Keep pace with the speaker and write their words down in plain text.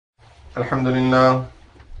الحمد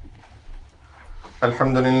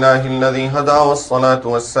لله الذي هدى والصلاة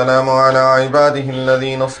والسلام على عباده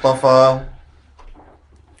الذين اصطفى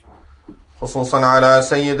خصوصا على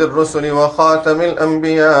سيد الرسل وخاتم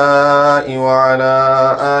الأنبياء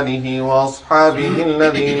وعلى آله وأصحابه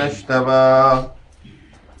الذين اجتبى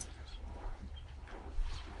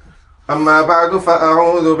أما بعد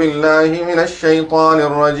فأعوذ بالله من الشيطان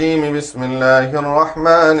الرجيم بسم الله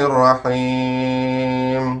الرحمن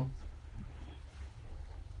الرحيم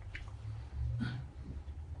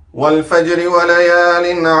والفجر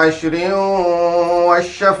وليال عشر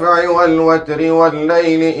والشفع والوتر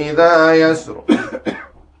والليل إذا يسر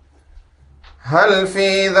هل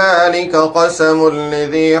في ذلك قسم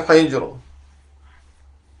لذي حجر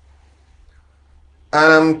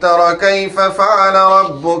ألم تر كيف فعل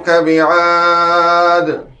ربك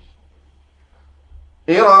بعاد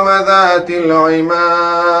إرم ذات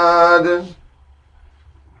العماد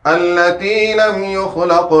التي لم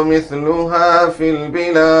يخلق مثلها في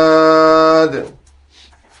البلاد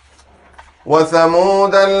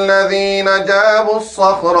وثمود الذين جابوا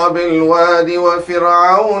الصخر بالواد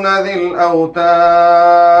وفرعون ذي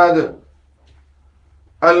الأوتاد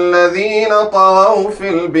الذين طغوا في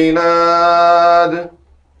البلاد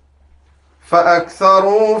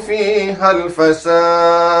فأكثروا فيها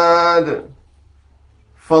الفساد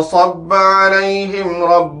فصب عليهم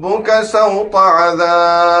ربك سوط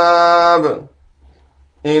عذاب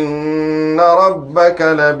إن ربك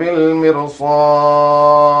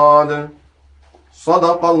لبالمرصاد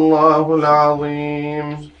صدق الله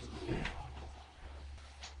العظيم.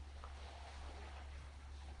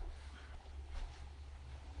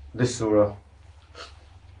 This surah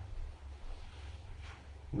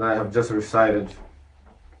that I have just recited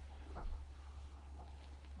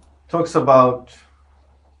talks about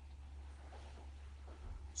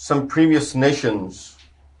some previous nations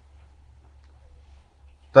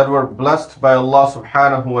that were blessed by Allah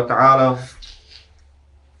subhanahu wa ta'ala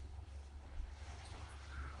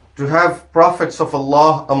to have prophets of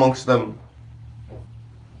Allah amongst them.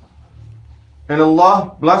 And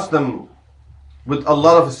Allah blessed them with a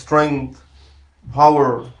lot of strength,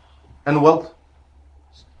 power, and wealth.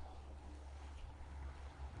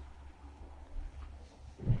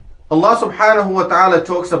 Allah subhanahu wa ta'ala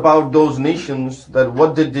talks about those nations, that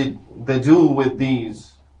what did they do with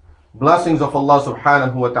these blessings of Allah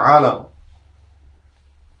subhanahu wa ta'ala,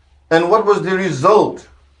 and what was the result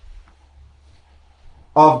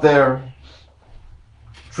of their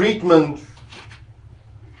treatment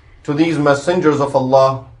to these messengers of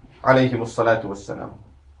Allah alayhimus salatu wassalam.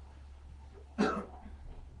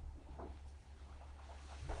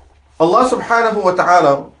 Allah subhanahu wa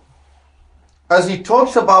ta'ala, as He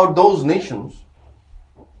talks about those nations,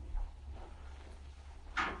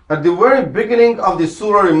 at the very beginning of the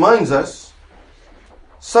surah reminds us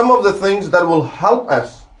some of the things that will help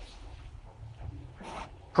us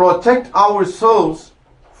protect ourselves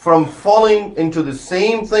from falling into the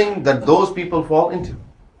same thing that those people fall into.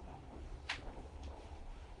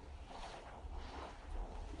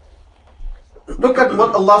 Look at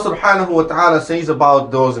what Allah subhanahu wa ta'ala says about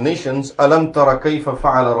those nations. أَلَمْ تَرَ كَيْفَ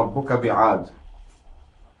فَعَلَ رَبُّكَ بِعَادٍ.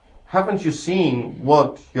 Haven't you seen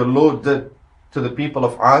what your Lord did to the people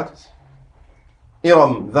of Ad?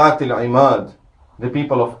 Iram ذات العماد, the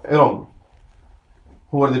people of Iram,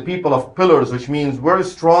 who are the people of pillars, which means very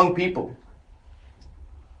strong people.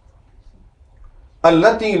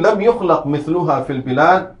 التي لم يخلق مثلها في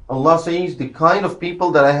البلاد. Allah says, the kind of people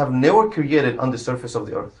that I have never created on the surface of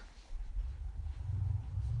the earth.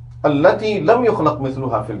 التي لم يخلق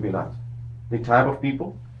مثلها في البلاد, the type of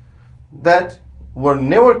people that were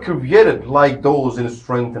never created like those in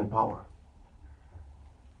strength and power.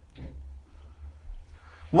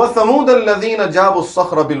 وثمود الذين جابوا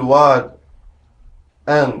الصخر بالواد.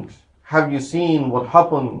 And have you seen what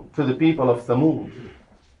happened to the people of Thamud?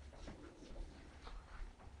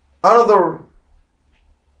 Another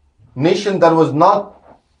nation that was not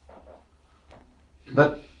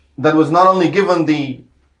only given the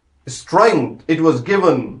strength, it was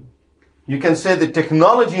given, you can say, the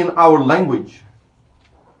technology in our language,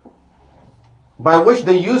 by which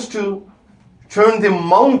they used to turn the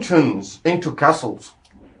mountains into castles.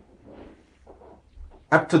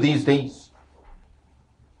 Up to these days,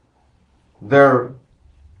 their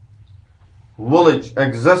village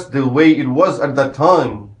exists the way it was at that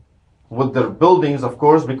time, with their buildings, of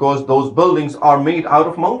course, because those buildings are made out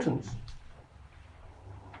of mountains.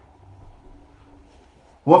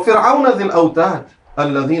 وَفِرْعَوْنَ ذِي الْأَوْتَادِ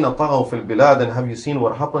الَّذِينَ طَغَوْا فِي الْبِلَادِ. And have you seen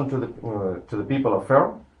what happened to the people of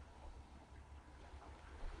Pharaoh?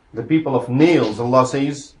 The people of nails, Allah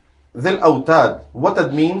says, Dhil Awtad. What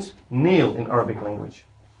that means? Nail in Arabic language.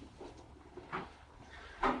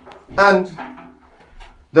 And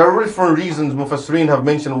there are different reasons Mufassirin have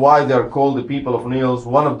mentioned why they are called the people of nails.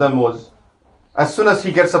 One of them was, as soon as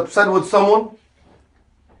he gets upset with someone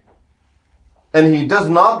and he does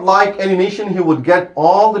not like any nation, he would get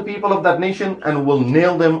all the people of that nation and will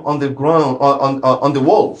nail them on the ground, on the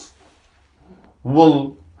walls.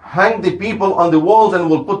 Will hang the people on the walls and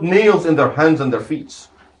will put nails in their hands and their feet.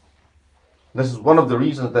 This is one of the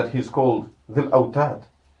reasons that he's called Dhil Awtad.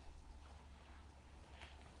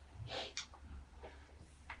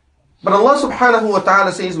 But Allah subhanahu wa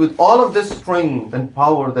ta'ala says, with all of this strength and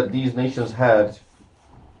power that these nations had,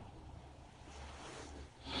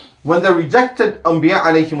 when they rejected Anbiya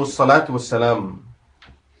alayhimus salatu wassalam,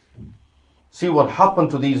 see what happened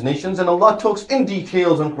to these nations. And Allah talks in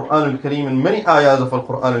details in Quran al-Kareem, in many ayahs of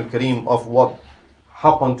Al-Quran al-Kareem, of what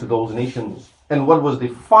happened to those nations and what was the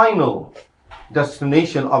final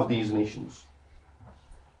destination of these nations.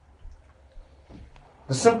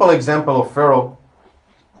 The simple example of Pharaoh.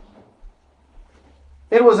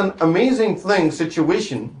 It was an amazing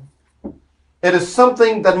situation. It is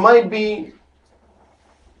something that might be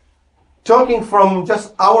talking from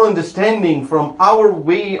just our understanding, from our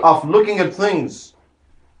way of looking at things.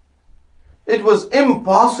 It was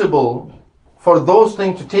impossible for those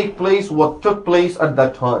things to take place, what took place at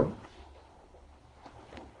that time.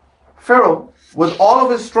 Pharaoh, with all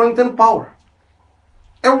of his strength and power,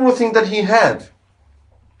 everything that he had,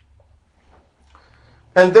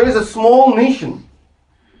 and there is a small nation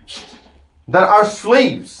that are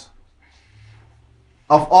slaves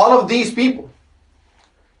of all of these people.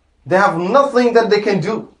 They have nothing that they can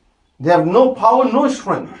do. They have no power, no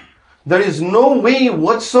strength. There is no way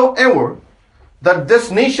whatsoever that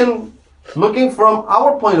this nation, looking from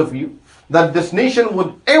our point of view, that this nation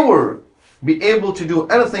would ever be able to do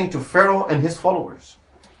anything to Pharaoh and his followers.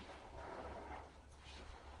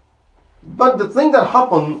 But the thing that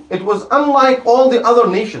happened, it was unlike all the other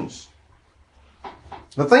nations.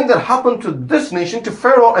 The thing that happened to this nation, to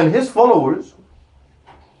Pharaoh and his followers,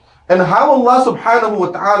 and how Allah subhanahu wa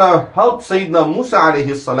ta'ala helped Sayyidina Musa alayhi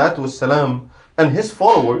salatu wassalam and his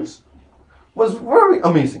followers, was very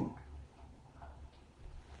amazing.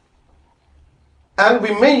 And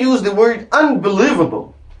we may use the word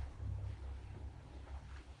unbelievable.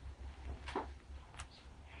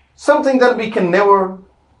 Something that we can never,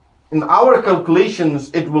 in our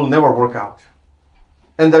calculations, it will never work out.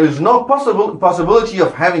 And there is no possibility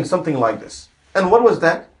of having something like this. And what was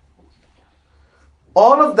that?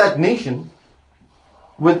 All of that nation,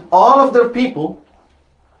 with all of their people,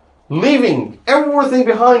 leaving everything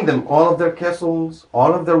behind them, all of their castles,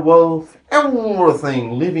 all of their wealth,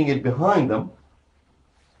 everything, leaving it behind them.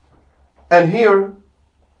 And here,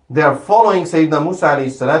 they are following Sayyidina Musa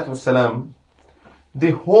alayhi salatu wasalam.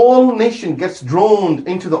 The whole nation gets drowned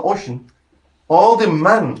into the ocean. All the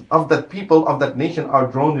men of that people, of that nation, are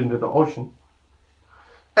drowned into the ocean.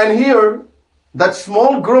 And here, that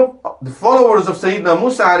small group, the followers of Sayyidina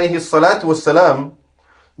Musa alayhi salatu wasalam,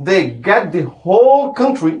 they get the whole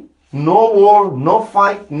country, no war, no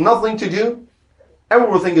fight, nothing to do.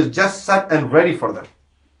 Everything is just set and ready for them.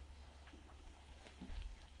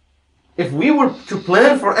 If we were to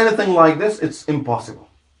plan for anything like this, it's impossible.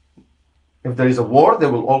 If there is a war, there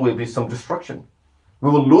will always be some destruction. We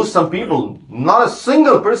will lose some people. Not a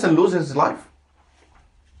single person loses his life.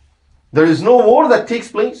 There is no war that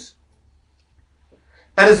takes place.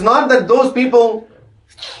 And it's not that those people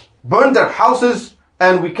burn their houses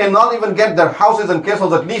and we cannot even get their houses and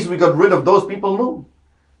castles. At least we got rid of those people. No.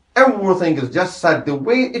 Everything is just set the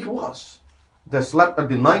way it was. They slept at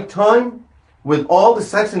the night time with all the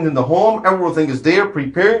settings in the home. Everything is there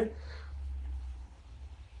prepared.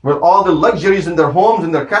 With all the luxuries in their homes,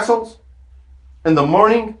 in their castles. In the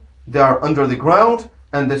morning, they are under the ground,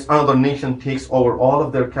 and this other nation takes over all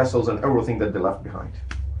of their castles and everything that they left behind.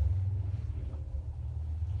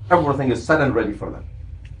 Everything is set and ready for them.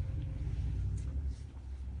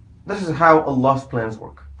 This is how Allah's plans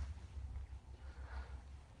work.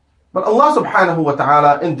 But Allah subhanahu wa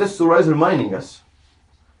ta'ala in this surah is reminding us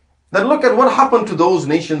that look at what happened to those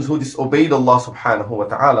nations who disobeyed Allah subhanahu wa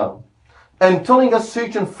ta'ala, and telling us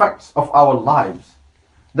certain facts of our lives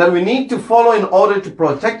that we need to follow in order to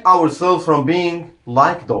protect ourselves from being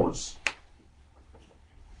like those.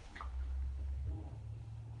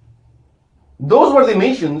 Those were the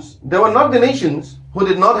nations. They were not the nations who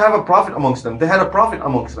did not have a prophet amongst them. They had a prophet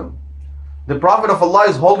amongst them. The prophet of Allah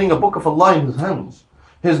is holding a book of Allah in his hands.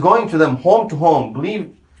 He's going to them home to home.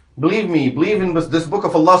 Believe me, believe in this book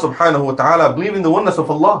of Allah subhanahu wa ta'ala. Believe in the oneness of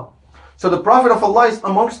Allah. So the Prophet of Allah is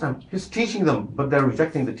amongst them. He's teaching them, but they're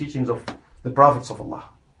rejecting the teachings of the Prophets of Allah.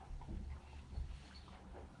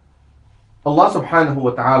 Allah subhanahu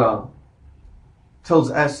wa ta'ala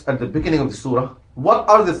tells us at the beginning of the surah, what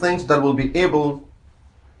are the things that will be able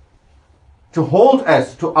to hold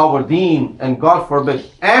us to our deen, and God forbid,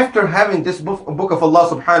 after having this book of Allah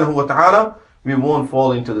subhanahu wa ta'ala, we won't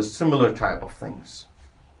fall into the similar type of things.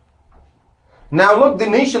 Now look, the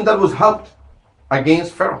nation that was helped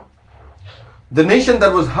against Pharaoh. The nation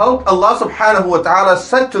that was helped, Allah subhanahu wa ta'ala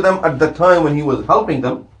said to them at the time when He was helping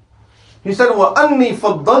them, He said, وَأَنِّي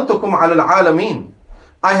فَضَّلْتُكُمْ عَلَى الْعَالَمِينَ.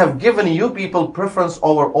 I have given you people preference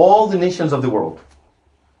over all the nations of the world.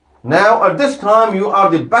 Now at this time you are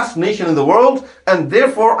the best nation in the world, and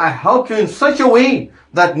therefore I helped you in such a way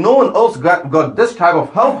that no one else got this type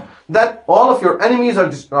of help, that all of your enemies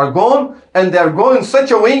are gone, and they are gone in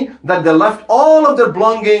such a way that they left all of their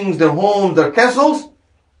belongings, their homes, their castles,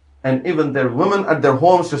 and even their women at their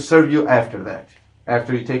homes to serve you after that,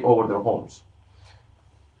 after you take over their homes.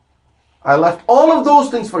 I left all of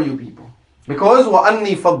those things for you people. Because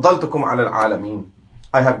وَأَنِّي فَضَّلْتُكُمْ عَلَى الْعَالَمِينَ.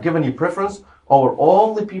 I have given you preference over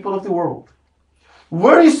all the people of the world.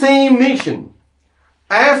 Very same nation,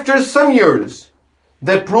 after some years,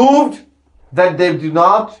 they proved that they do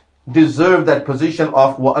not deserve that position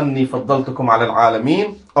of وَأَنِّي فَضَّلْتُكُمْ عَلَى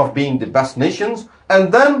الْعَالَمِينَ, of being the best nations.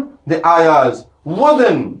 And then the ayahs,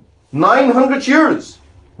 within 900 years,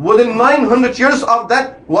 within 900 years of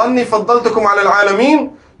that وَأَنِّي فَضَّلْتُكُمْ عَلَى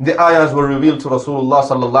الْعَالَمِينَ, the ayahs were revealed to Rasulullah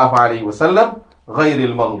sallallahu alayhi wa sallam, غَيْرِ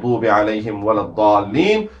الْمَغْضُوبِ عَلَيْهِمْ وَلَا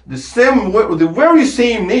الضَّالِّينَ. The very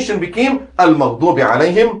same nation became al-Maghdubi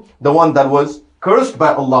alayhim, the one that was cursed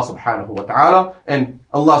by Allah subhanahu wa ta'ala. And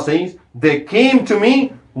Allah says, they came to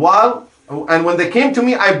me and when they came to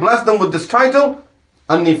me, I blessed them with this title,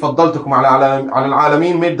 أَنِّي فَضَّلْتُكُمْ عَلَى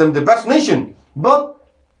الْعَالَمِينَ, made them the best nation. But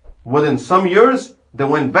within some years, they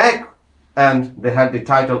went back and they had the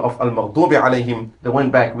title of Al-Maghdubi alayhim. They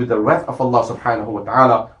went back with the wrath of Allah subhanahu wa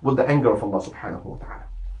ta'ala, with the anger of Allah subhanahu wa ta'ala.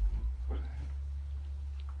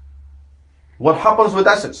 What happens with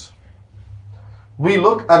us is, we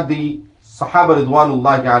look at the Sahaba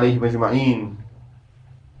Ridwanullahi alayhim ajma'een,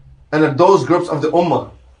 and at those groups of the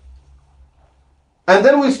Ummah, and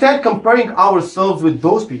then we start comparing ourselves with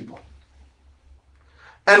those people.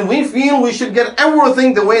 And we feel we should get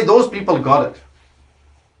everything the way those people got it.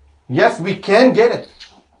 Yes, we can get it.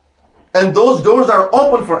 And those doors are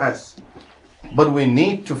open for us. But we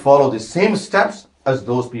need to follow the same steps as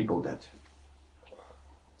those people did.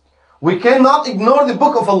 We cannot ignore the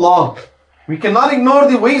book of Allah. We cannot ignore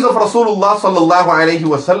the ways of Rasulullah sallallahu alayhi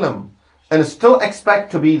wa sallam, and still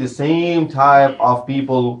expect to be the same type of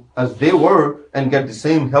people as they were and get the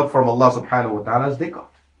same help from Allah subhanahu wa ta'ala as they got.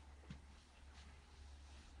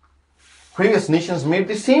 Previous nations made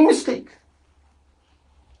the same mistake.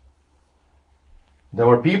 There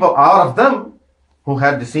were people out of them who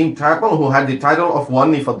had the same title, who had the title of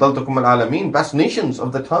وَأَنِّي فَضَّلْتُكُمْ عَلَى الْعَالَمِينَ, best nations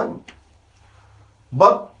of the time.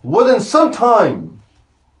 But within some time,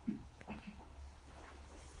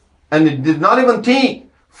 and it did not even take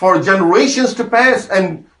for generations to pass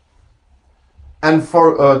and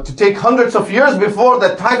for to take hundreds of years before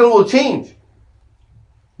that title will change.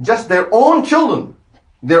 Just their own children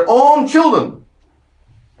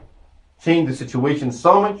changed the situation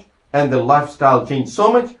so much, and their lifestyle changed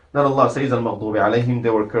so much, that Allah says, Al-Maghdubi alayhim, they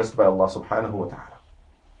were cursed by Allah subhanahu wa ta'ala.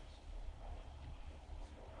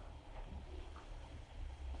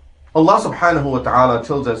 Allah subhanahu wa ta'ala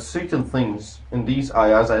tells us certain things in these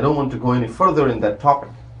ayahs. I don't want to go any further in that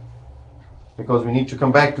topic, because we need to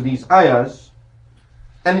come back to these ayahs.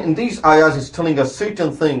 And in these ayahs, He's telling us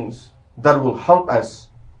certain things that will help us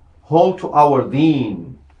hold to our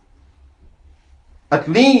deen. At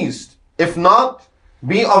least, if not,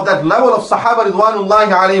 be of that level of Sahaba Ridwanullahi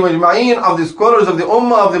alayhim ajma'een, of the scholars of the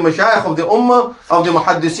Ummah, of the Mashayikh of the Ummah, of the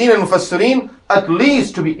Muhaddiseen and Mufassirin, at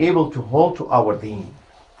least to be able to hold to our deen.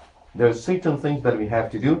 There are certain things that we have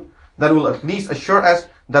to do that will at least assure us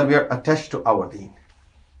that we are attached to our deen.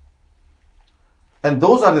 And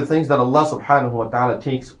those are the things that Allah subhanahu wa ta'ala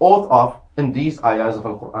takes oath of in these ayahs of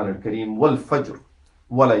Al-Quran Al-Kareem. وَالْفَجْرِ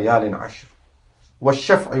وَلَيَالٍ عَشْرٍ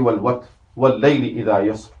وَالشَّفْعِ وَالْوَتْرِ وَاللَّيْلِ إِذَا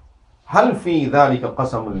يَسْرِ هَلْ فِي ذَلِكَ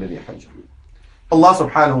قَسَمٌ لِذِي حَجْرٍ. Allah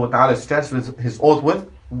subhanahu wa ta'ala starts with His oath with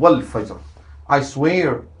وَالْفَجْرِ. I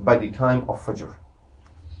swear by the time of Fajr.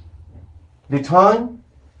 The time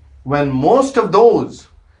when most of those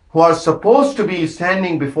who are supposed to be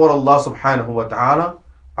standing before Allah subhanahu wa ta'ala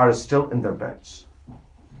are still in their beds.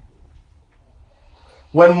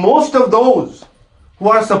 When most of those who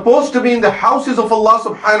are supposed to be in the houses of Allah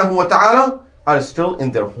subhanahu wa ta'ala are still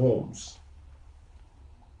in their homes.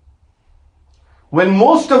 when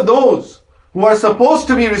most of those who are supposed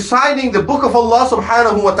to be reciting the book of Allah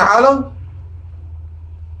subhanahu wa ta'ala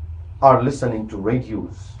are listening to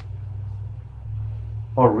radios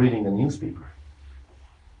or reading a newspaper?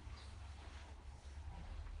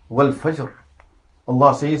 Wal Fajr.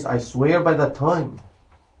 Allah says, I swear by that time.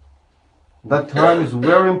 That time is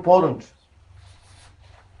very important.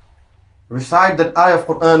 Recite that ayah of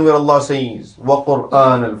Quran where Allah says,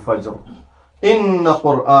 وَقُرْآنَ الْفَجْرِ إِنَّ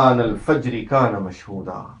قُرْآنَ الْفَجْرِ كَانَ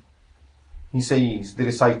مَشْهُودًا. He says, the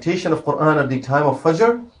recitation of Quran at the time of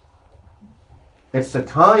Fajr, it's the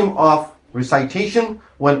time of recitation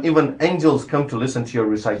when even angels come to listen to your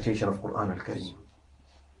recitation of Quran al-Kareem.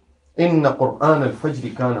 إِنَّ قُرْآنَ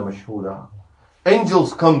الْفَجْرِ كَانَ مَشْهُودًا.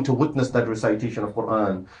 Angels come to witness that recitation of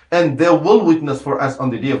Quran, and they will witness for us on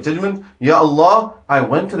the day of judgment. Ya Allah, I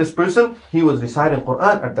went to this person, he was reciting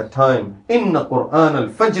Quran at that time. Inna Quran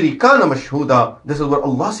al-Fajr kana mashhuda. This is what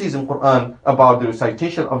Allah says in Quran about the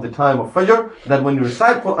recitation of the time of Fajr, that when you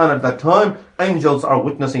recite Quran at that time, angels are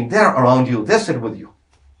witnessing. They're around you, they sit with you,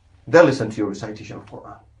 they listen to your recitation of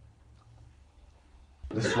Quran.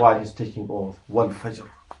 This is why he's taking oath. Wal Fajr.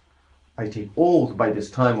 I take oath by this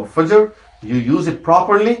time of Fajr. You use it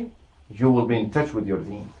properly, you will be in touch with your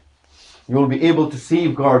deen. You will be able to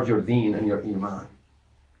safeguard your deen and your iman.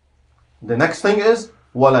 The next thing is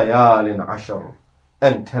وَلَيَالٍ عَشَرٍ,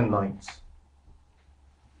 and 10 nights.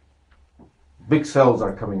 Big cells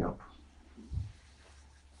are coming up.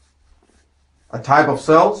 A type of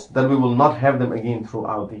cells that we will not have them again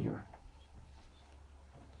throughout the year.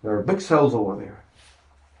 There are big cells over there.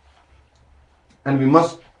 And we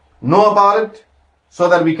must know about it so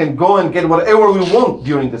that we can go and get whatever we want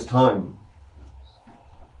during this time.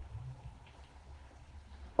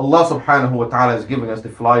 Allah subhanahu wa ta'ala is giving us the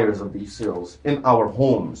flyers of these cells in our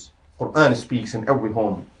homes. Quran speaks in every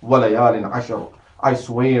home. وَلَيَالٍ عَشَرٍ. I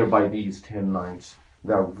swear by these 10 nights.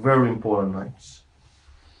 They are very important nights.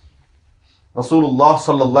 Rasulullah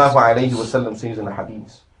sallallahu alayhi wa sallam says in a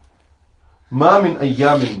hadith, مَا مِنْ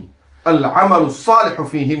أَيَّامٍ الْعَمَلُ الصَّالِحُ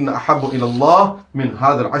فِيهِنَّ أَحَبُّ إِلَى اللَّهِ مِنْ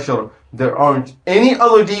هَذَا الْعَشْرِ. There aren't any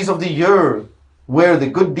other days of the year where the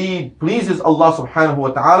good deed pleases Allah subhanahu wa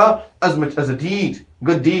ta'ala as much as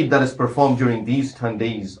good deed that is performed during these 10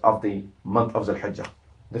 days of the month of Dhul-Hijjah.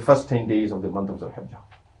 The first 10 days of the month of Dhul-Hijjah.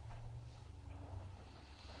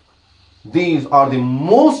 These are the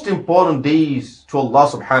most important days to Allah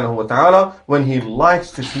subhanahu wa ta'ala, when He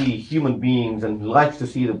likes to see human beings and He likes to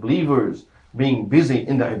see the believers being busy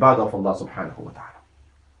in the ibadah of Allah subhanahu wa ta'ala.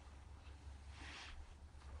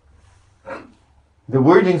 The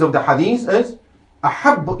wordings of the hadith is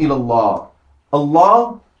أَحَبُّ إِلَى اللَّهِ.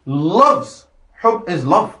 Allah loves. Hub is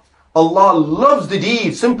love. Allah loves the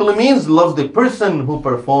deed. Simply means loves the person who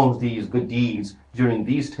performs these good deeds during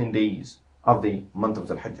these 10 days of the month of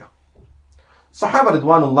Dhul-Hijjah. Sahaba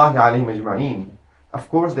Ridwanullahi alayhim ajma'een, of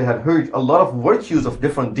course they had heard a lot of virtues of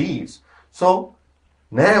different deeds. So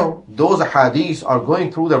now those hadiths are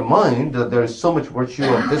going through their mind that there is so much virtue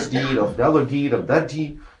of this deed, of the other deed, of that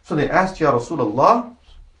deed. So they asked, Ya Rasulullah,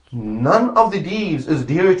 none of the deeds is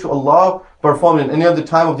dear to Allah performed in any other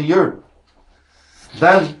time of the year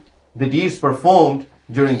than the deeds performed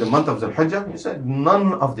during the month of Dhul-Hijjah. He said,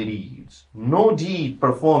 none of the deeds, no deed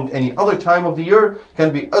performed any other time of the year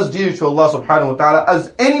can be as dear to Allah subhanahu wa ta'ala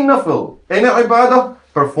as any nafil, any ibadah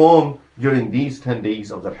performed during these 10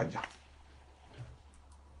 days of Dhul-Hijjah.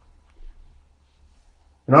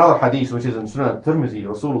 In another hadith which is in Sunan al-Tirmidhi,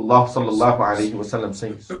 Rasulullah sallallahu alayhi wa sallam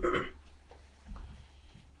says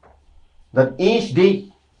that each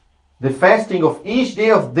day, the fasting of each day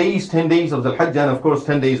of these 10 days of Dhul-Hijjah, and of course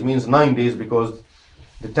 10 days means 9 days because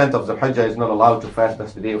the 10th of Dhul-Hijjah is not allowed to fast,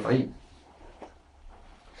 that's the day of Eid.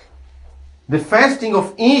 The fasting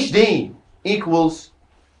of each day equals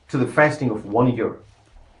to the fasting of 1 year.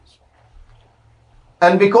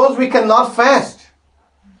 And because we cannot fast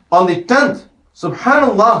on the 10th,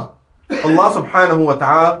 subhanallah, Allah subhanahu wa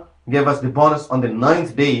ta'ala gave us the bonus on the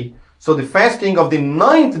 9th day. So the fasting of the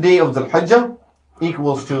 9th day of Dhul-Hijjah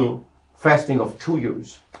equals to fasting of 2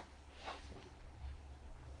 years.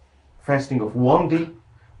 Fasting of 1 day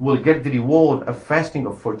will get the reward of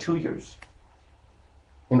fasting for 2 years.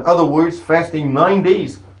 In other words, fasting 9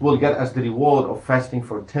 days will get us the reward of fasting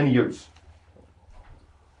for 10 years.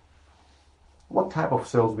 What type of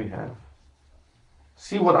cells we have?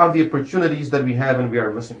 See what are the opportunities that we have and we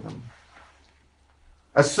are missing them.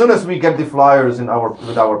 As soon as we get the flyers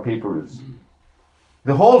with our papers,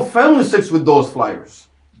 the whole family sits with those flyers.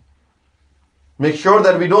 Make sure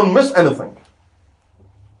that we don't miss anything.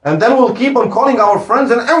 And then we'll keep on calling our friends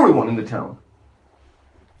and everyone in the town.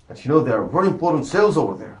 But there are very important sales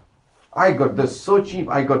over there. I got this so cheap,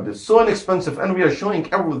 I got this so inexpensive, and we are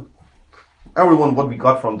showing everyone what we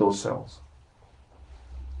got from those sales.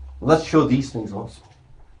 Let's show these things also.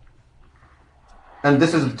 And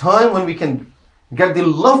this is the time when we can get the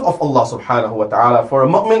love of Allah subhanahu wa ta'ala. For a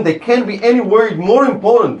mu'min, there can't be any word more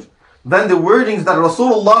important than the wordings that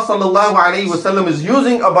Rasulullah sallallahu alayhi wa sallam is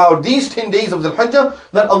using about these 10 days of the Hajj,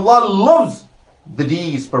 that Allah loves the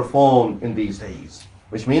deeds performed in these days.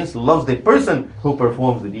 Which means loves the person who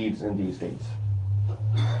performs the deeds in these days.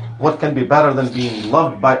 What can be better than being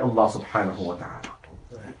loved by Allah subhanahu wa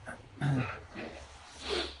ta'ala?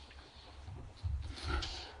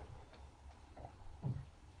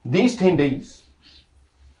 These 10 days,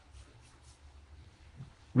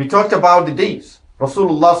 we talked about the days.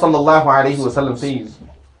 Rasulullah sallallahu alayhi wa sallam says,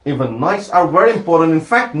 even nights are very important. In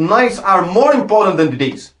fact, nights are more important than the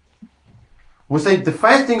days. We say the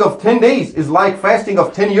fasting of 10 days is like fasting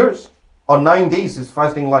of 10 years. Or 9 days is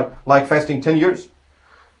fasting like fasting 10 years.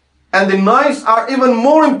 And the nights are even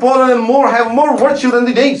more important and have more virtue than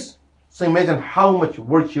the days. So imagine how much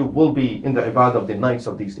virtue will be in the ibadah of the nights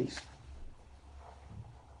of these days.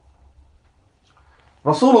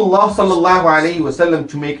 Rasulullah sallallahu alayhi wa sallam,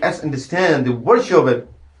 to make us understand the virtue of it,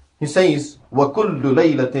 he says, وَكُلُّ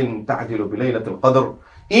لَيْلَةٍ تَعْدِلُ بِلَيْلَةِ الْقَدْرِ.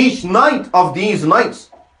 Each night of these nights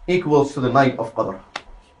equals to the night of Qadr.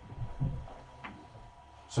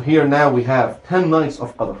 So here now we have 10 nights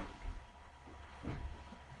of Qadr.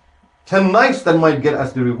 10 nights that might get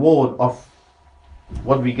us the reward of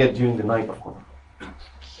what we get during the night of Qadr.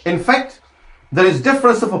 In fact, there is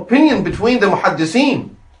difference of opinion between the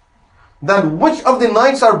muhaddiseen that which of the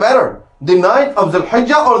nights are better, the night of Dhul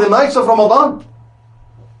Hijjah or the nights of Ramadan.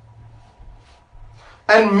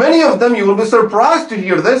 And many of them, you will be surprised to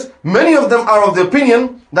hear this, many of them are of the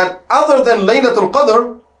opinion that other than Laylatul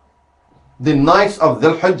Qadr, the nights of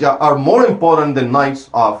Dhul Hijjah are more important than nights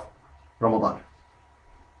of Ramadan.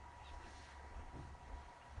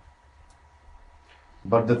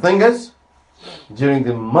 But the thing is, during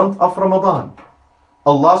the month of Ramadan,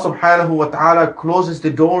 Allah subhanahu wa ta'ala closes the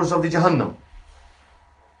doors of the Jahannam.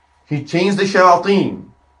 He changed the shayateen.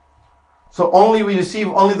 So only we receive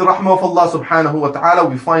only the rahmah of Allah subhanahu wa ta'ala,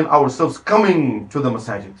 we find ourselves coming to the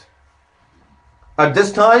masajid. At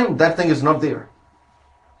this time, that thing is not there.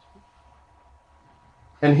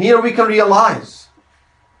 And here we can realize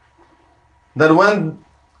that when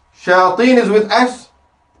shayateen is with us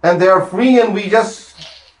and they are free and we just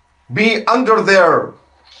be under their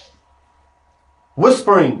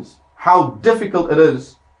whisperings, how difficult it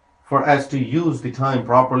is for us to use the time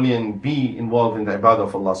properly and be involved in the ibadah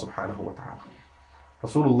of Allah subhanahu wa ta'ala.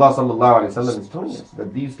 Rasulullah sallallahu alayhi wa sallam is telling us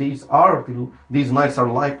that these nights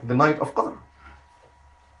are like the night of Qadr.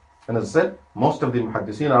 And as I said, most of the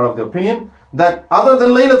muhaddiseen are of the opinion that other than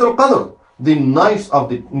Laylatul Qadr, the nights of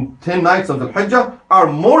the 10 nights of the Hajjah are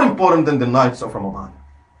more important than the nights of Ramadan.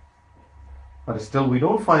 But still we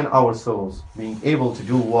don't find ourselves being able to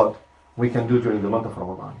do what we can do during the month of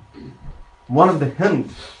Ramadan. One of the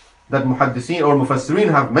hints that muhaddiseen or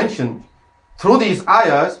mufassirin have mentioned through these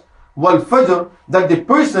ayahs, wal fajr, that the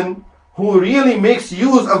person who really makes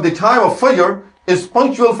use of the time of fajr is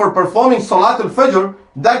punctual for performing Salatul Fajr,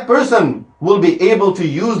 that person will be able to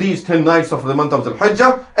use these 10 nights of the month of the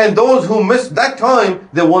Hajjah, and those who miss that time,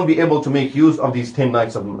 they won't be able to make use of these 10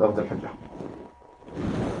 nights of the Hajjah.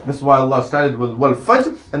 This is why Allah started with wal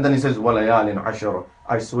fajr, and then He says walayalin ashara.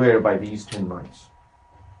 I swear by these 10 nights.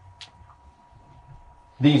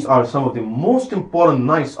 These are some of the most important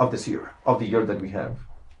nights of this year, of the year that we have.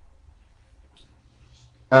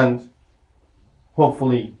 And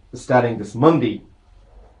hopefully, starting this Monday,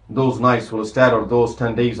 those nights will start, or those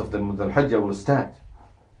 10 days of the Hajjah will start.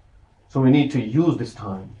 So we need to use this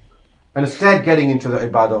time and start getting into the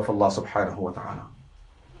ibadah of Allah subhanahu wa ta'ala.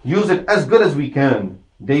 Use it as good as we can.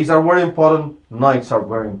 Days are very important, nights are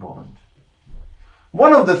very important.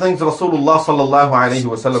 One of the things Rasulullah sallallahu alayhi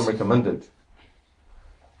wa sallam recommended,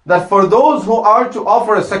 that for those who are to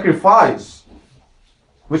offer a sacrifice,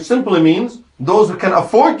 which simply means those who can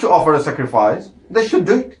afford to offer a sacrifice, they should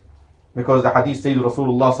do it. Because the hadith says,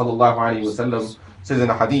 Rasulullah sallallahu alayhi wa sallam says in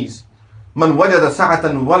a hadith, Man wajada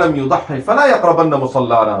sa'atan walam yudahhi fala yaqrabanna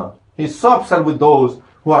musallana. He's so upset with those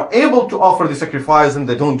who are able to offer the sacrifice and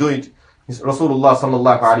they don't do it. Rasulullah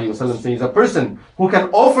sallallahu alayhi wa sallam says, a person who can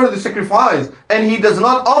offer the sacrifice and he does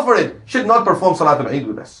not offer it should not perform Salatul Eid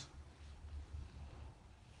with us.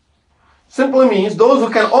 Simply means those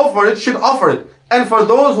who can offer it should offer it. And for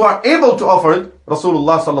those who are able to offer it,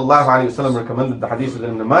 Rasulullah sallallahu alayhi wa sallam recommended, the hadith of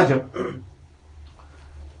Ibn Majah,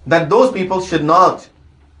 that those people should not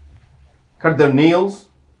cut their nails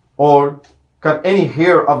or cut any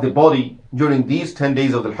hair of the body during these 10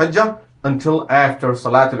 days of the Hajj until after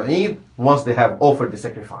Salatul Eid, once they have offered the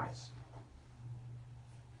sacrifice.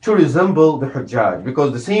 To resemble the Hujjaj,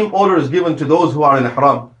 because the same order is given to those who are in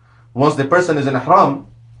Ihram. Once the person is in Ihram,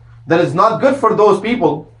 then it's not good for those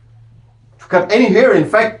people to cut any hair. In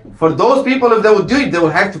fact, for those people, if they would do it, they will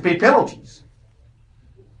have to pay penalties.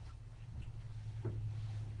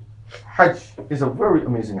 Hajj is a very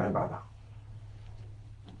amazing ibadah.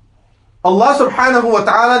 Allah subhanahu wa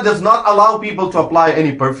ta'ala does not allow people to apply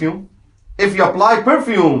any perfume. If you apply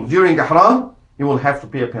perfume during Ihram, you will have to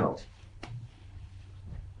pay a penalty.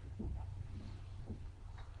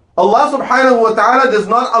 Allah subhanahu wa ta'ala does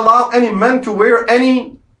not allow any men to wear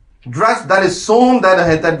any dress that is sewn,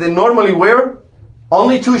 that they normally wear,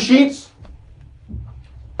 only 2 sheets.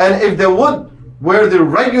 And if they would wear the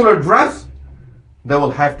regular dress, they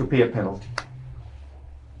will have to pay a penalty.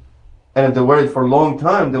 And if they wear it for a long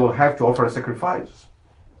time, they will have to offer a sacrifice.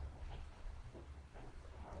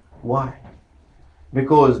 Why?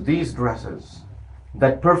 Because these dresses,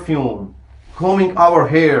 that perfume, combing our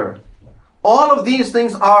hair, all of these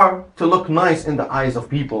things are to look nice in the eyes of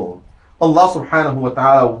people. Allah subhanahu wa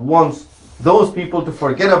ta'ala wants those people to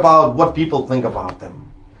forget about what people think about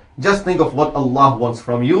them. Just think of what Allah wants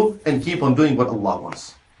from you and keep on doing what Allah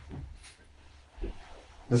wants.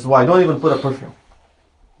 This is why I don't even put a perfume.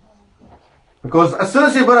 Because as soon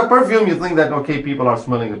as you put a perfume, you think that, okay, people are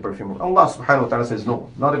smelling the perfume. Allah subhanahu wa ta'ala says, no,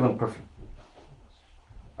 not even perfume.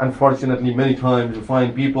 Unfortunately, many times you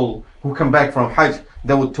find people who come back from Hajj,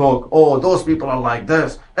 they would talk, oh, those people are like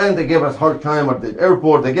this, and they gave us hard time at the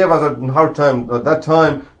airport, they gave us a hard time at that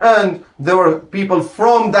time, and there were people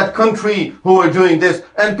from that country who were doing this,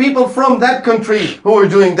 and people from that country who were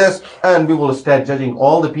doing this, and we will start judging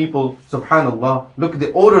all the people. Subhanallah, look at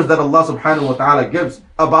the orders that Allah subhanahu wa ta'ala gives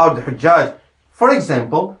about the Hajjaj. For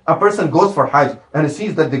example, a person goes for Hajj and he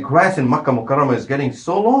sees that the grass in Makkah Mukarramah is getting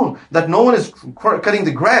so long that no one is cutting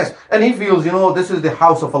the grass, and he feels, this is the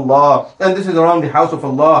house of Allah, and this is around the house of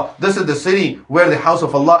Allah, this is the city where the house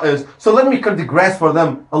of Allah is, so let me cut the grass for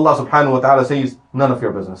them. Allah subhanahu wa ta'ala says, none of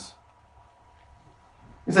your business.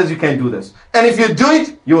 He says you can't do this, and if you do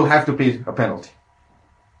it, you will have to pay a penalty.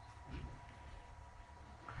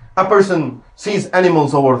 A person sees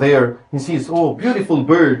animals over there. He sees, oh, beautiful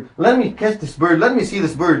bird. Let me catch this bird. Let me see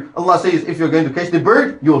this bird. Allah says, if you're going to catch the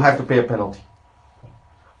bird, you will have to pay a penalty.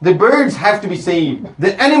 The birds have to be saved.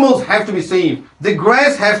 The animals have to be saved. The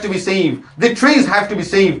grass has to be saved. The trees have to be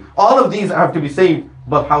saved. All of these have to be saved.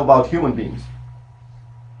 But how about human beings?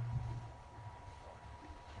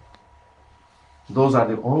 Those are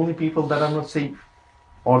the only people that are not safe,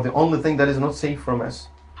 or the only thing that is not safe from us.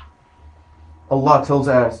 Allah tells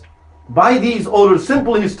us, by these orders,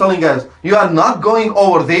 simply He's telling us, you are not going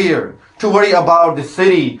over there to worry about the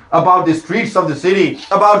city, about the streets of the city,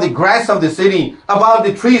 about the grass of the city, about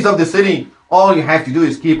the trees of the city. All you have to do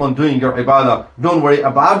is keep on doing your ibadah. Don't worry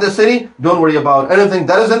about the city. Don't worry about anything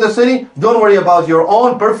that is in the city. Don't worry about your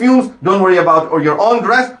own perfumes. Don't worry about your own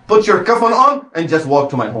dress. Put your kafan on and just walk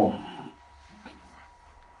to my home.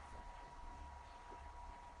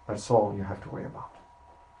 That's all you have to worry about.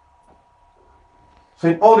 So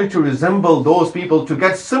in order to resemble those people, to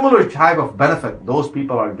get similar type of benefit, those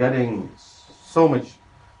people are getting so much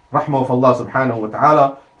rahmah of Allah subhanahu wa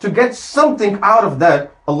ta'ala. To get something out of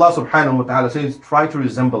that, Allah subhanahu wa ta'ala says, try to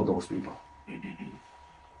resemble those people.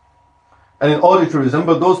 And in order to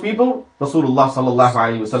resemble those people, Rasulullah sallallahu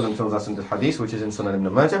alayhi wa sallam tells us in the hadith, which is in Sunan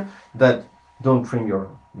ibn Majah, that don't trim your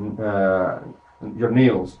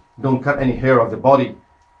nails, don't cut any hair of the body,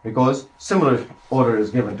 because similar order is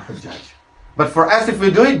given to Hajjaj. But for us, if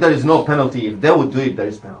we do it, there is no penalty. If they would do it, there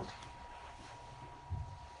is penalty.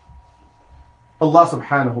 Allah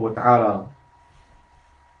subhanahu wa ta'ala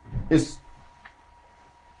is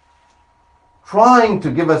trying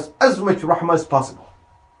to give us as much rahmah as possible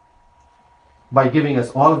by giving us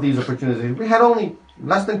all of these opportunities. We had only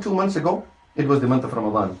less than 2 months ago, it was the month of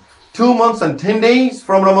Ramadan. 2 months and 10 days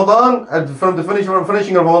from Ramadan, and from the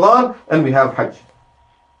finishing of Ramadan, and we have Hajj,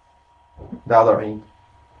 the other Eid.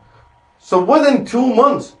 So within 2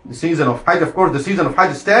 months, the season of Hajj, of course, the season of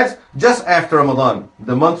Hajj starts just after Ramadan.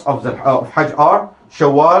 The months of Hajj are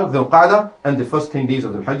Shawwal, Dhul Qa'dah, and the first 10 days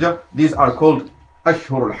of the Hajj. These are called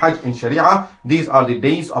Ashhur al-Hajj in Sharia. These are the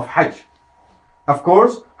days of Hajj. Of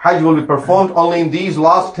course, Hajj will be performed only in these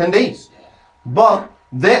last 10 days. But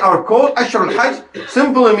they are called Ashhur al-Hajj.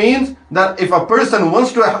 Simply means that if a person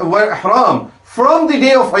wants to wear ihram from the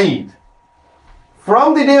day of Eid,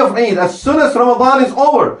 as soon as Ramadan is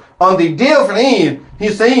over, on the day of Eid, he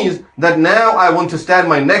says that now I want to start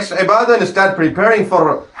my next ibadah and start preparing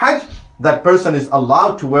for Hajj. That person is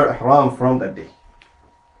allowed to wear ihram from that day.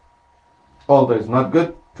 Although it's not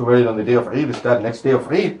good to wear it on the day of Eid, it's that next day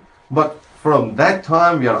of Eid. But from that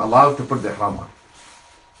time, we are allowed to put the ihram on.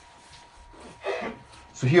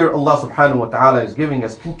 So here Allah subhanahu wa ta'ala is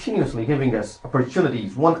continuously giving us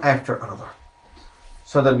opportunities, one after another,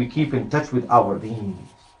 so that we keep in touch with our deen.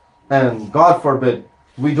 And God forbid,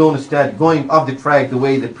 we don't start going off the track the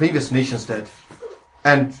way the previous nations did.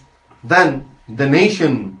 And then the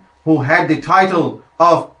nation who had the title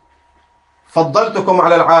of فَضَّلْتُكُمْ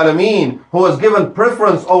عَلَى الْعَالَمِينَ, who was given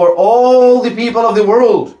preference over all the people of the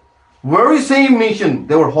world, very same nation,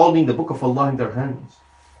 they were holding the book of Allah in their hands.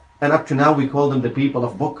 And up to now we call them the people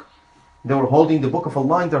of book. They were holding the book of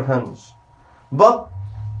Allah in their hands. But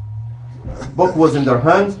book was in their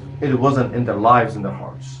hands, it wasn't in their lives, in their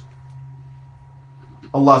hearts.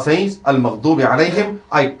 Allah says, Al-Maghdubi alayhim,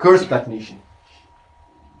 I cursed that nation.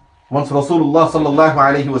 Once Rasulullah sallallahu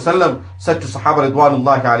alayhi wasallam said to Sahaba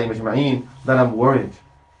ridwanullahi alayhim ajma'een that I'm worried.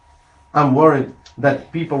 I'm worried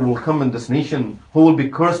that people will come in this nation who will be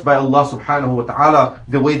cursed by Allah subhanahu wa ta'ala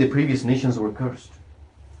the way the previous nations were cursed.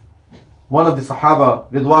 One of the Sahaba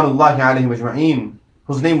ridwanullahi alayhim ajma'een,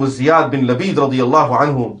 whose name was Ziyad bin Labid radiyallahu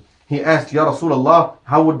anhu, he asked, Ya Rasulullah,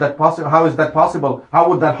 how is that possible? How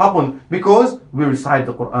would that happen? Because we recite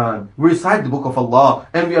the Quran, we recite the book of Allah,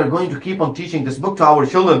 and we are going to keep on teaching this book to our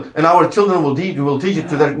children, and our children will teach it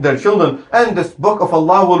to their children, and this book of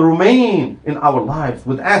Allah will remain in our lives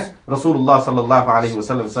with us. Rasulullah sallallahu alayhi wa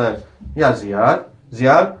sallam said, Ya Ziyad,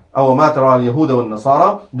 أَوَمَا تَرَى الْيَهُودَ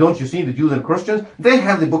وَالنَّصَارَى, don't you see the Jews and Christians? They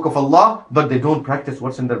have the book of Allah, but they don't practice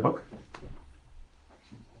what's in their book.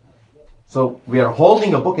 So we are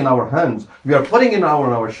holding a book in our hands. We are putting it in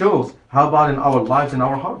our shows. How about in our lives, in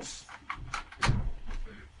our hearts?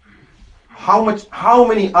 How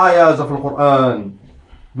many ayahs of the Quran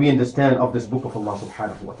we understand of this book of Allah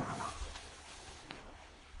subhanahu wa ta'ala?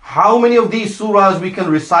 How many of these surahs we can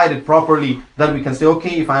recite it properly, that we can say,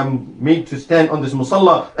 okay, if I'm made to stand on this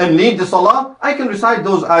musalla and lead the salah, I can recite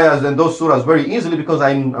those ayahs and those surahs very easily because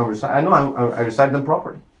I recite them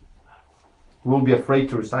properly. We won't be afraid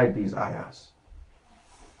to recite these ayahs.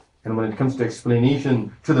 And when it comes to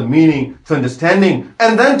explanation, to the meaning, to understanding,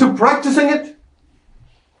 and then to practicing it,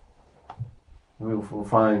 we will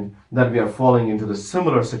find that we are falling into the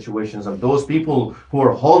similar situations of those people who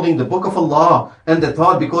are holding the book of Allah, and they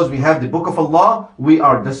thought because we have the book of Allah, we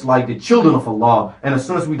are just like the children of Allah, and as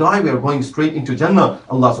soon as we die, we are going straight into Jannah.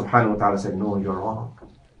 Allah subhanahu wa ta'ala said, no, you're wrong.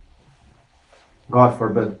 God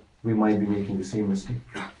forbid, we might be making the same mistake.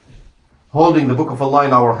 Holding the book of Allah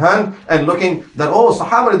in our hand and looking that, oh,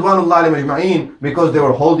 Sahaba ridwanullahi alayhim ajma'een, because they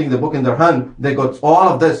were holding the book in their hand, they got all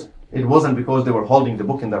of this. It wasn't because they were holding the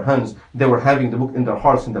book in their hands. They were having the book in their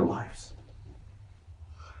hearts, in their lives.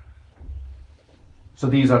 So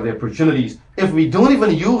these are the opportunities. If we don't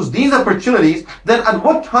even use these opportunities, then at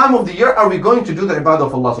what time of the year are we going to do the ibadah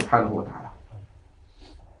of Allah subhanahu wa ta'ala?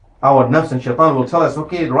 Our nafs and shaitan will tell us,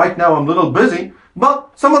 okay, right now I'm a little busy,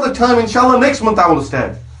 but some other time, inshallah, next month I will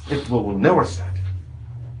start. It will never start.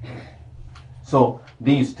 So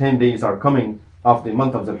these 10 days are coming of the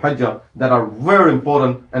month of Dhul Hijjah that are very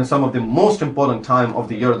important and some of the most important time of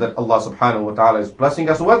the year that Allah subhanahu wa ta'ala is blessing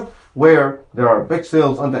us with, where there are big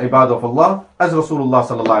sales on the ibadah of Allah. As Rasulullah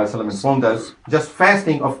sallallahu alaihi wasallam informed us, just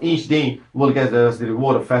fasting of each day will get us the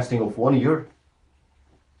reward of fasting of 1 year.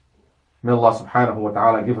 May Allah subhanahu wa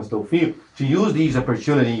ta'ala give us tawfiq to use these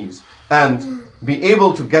opportunities and be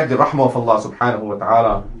able to get the rahmah of Allah subhanahu wa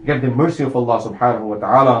ta'ala, get the mercy of Allah subhanahu wa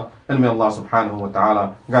ta'ala, and may Allah subhanahu wa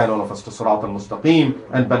ta'ala guide all of us to Sirat al-Mustaqim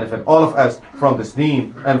and benefit all of us from this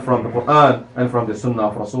deen and from the Quran and from the Sunnah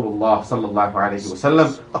of Rasulullah sallallahu alayhi wa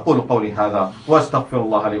sallam. أقول قولي هذا وأستغفر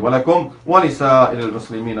الله لي ولكم ولسائر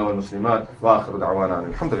المسلمين والمسلمات وآخر دعوانا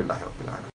الحمد لله رب العالمين.